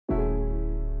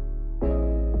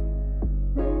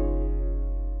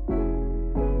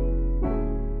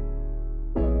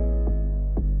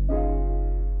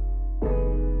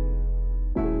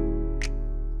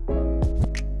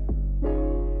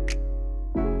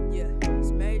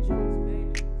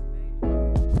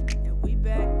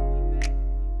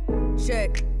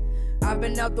I've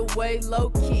been out the way,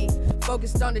 low-key,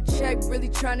 focused on the check, really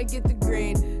trying to get the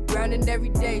green. Grinding every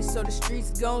day, so the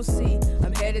streets gon' see.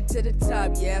 I'm headed to the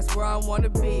top, yeah, that's where I wanna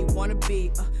be,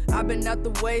 I've been out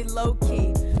the way,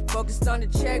 low-key, focused on the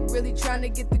check, really trying to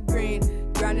get the green.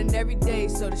 Grinding every day,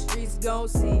 so the streets gon'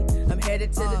 see. I'm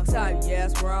headed to the top, yeah,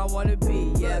 that's where I wanna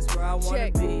be, yeah, that's where I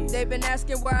wanna be. They've been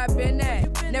asking where I've been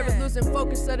at, never losing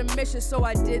focus of the mission, so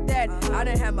I did that. I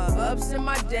done had my ups and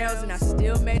my downs, and I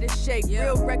still made it shake.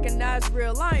 Real recognize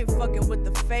real, I ain't fucking with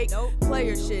the fake.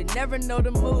 Player shit, never know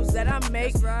the moves that I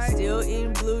make. Still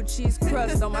eating blue cheese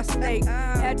crust on my steak.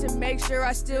 Had to make sure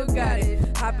I still got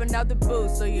it. Hopping out the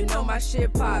booth, so you know my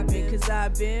shit poppin'. Cause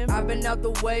I've been out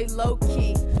the way,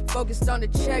 low-key, focused on the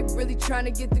check, really trying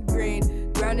to get the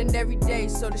green. Grinding every day,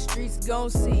 so the streets gon'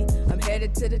 see. I'm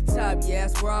headed to the top, yeah,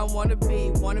 that's where I wanna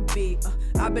be,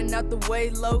 I've been out the way,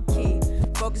 low-key,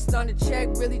 focused on the check,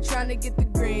 really trying to get the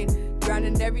green.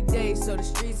 Grinding every day, so the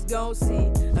streets gon' see.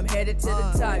 I'm headed to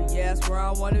the top, yeah, that's where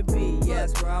I wanna be, yeah,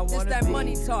 that's where I wanna be. This that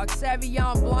money talk,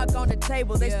 Savion Blanc on the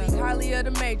table. They speak highly of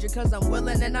the major, cause I'm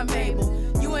willing and I'm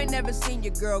able. You ain't never seen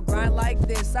your girl grind like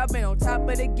this. I've been on top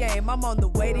of the game, I'm on the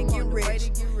way to get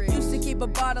rich. Used to keep a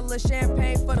bottle of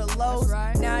champagne for the lows.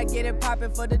 Now I get it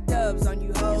poppin' for the dubs on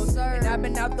you hoes. And I've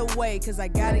been out the way, cause I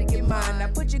gotta get mine. Now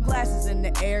put your glasses in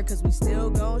the air, cause we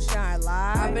still gon' shine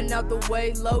live. I've been out the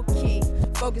way, low-key,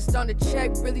 focused on the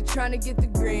check, really trying to get the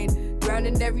green.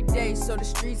 Grinding every day, so the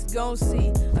streets gon'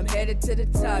 see. I'm headed to the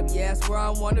top, yeah, that's where I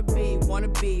wanna be,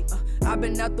 I've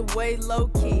been out the way,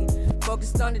 low-key,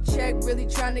 focused on the check, really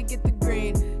trying to get the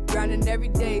green. Grinding every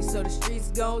day, so the streets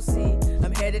gon' see.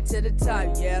 I'm headed to the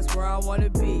top, yeah, that's where I wanna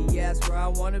be, yeah, that's where I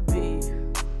wanna be.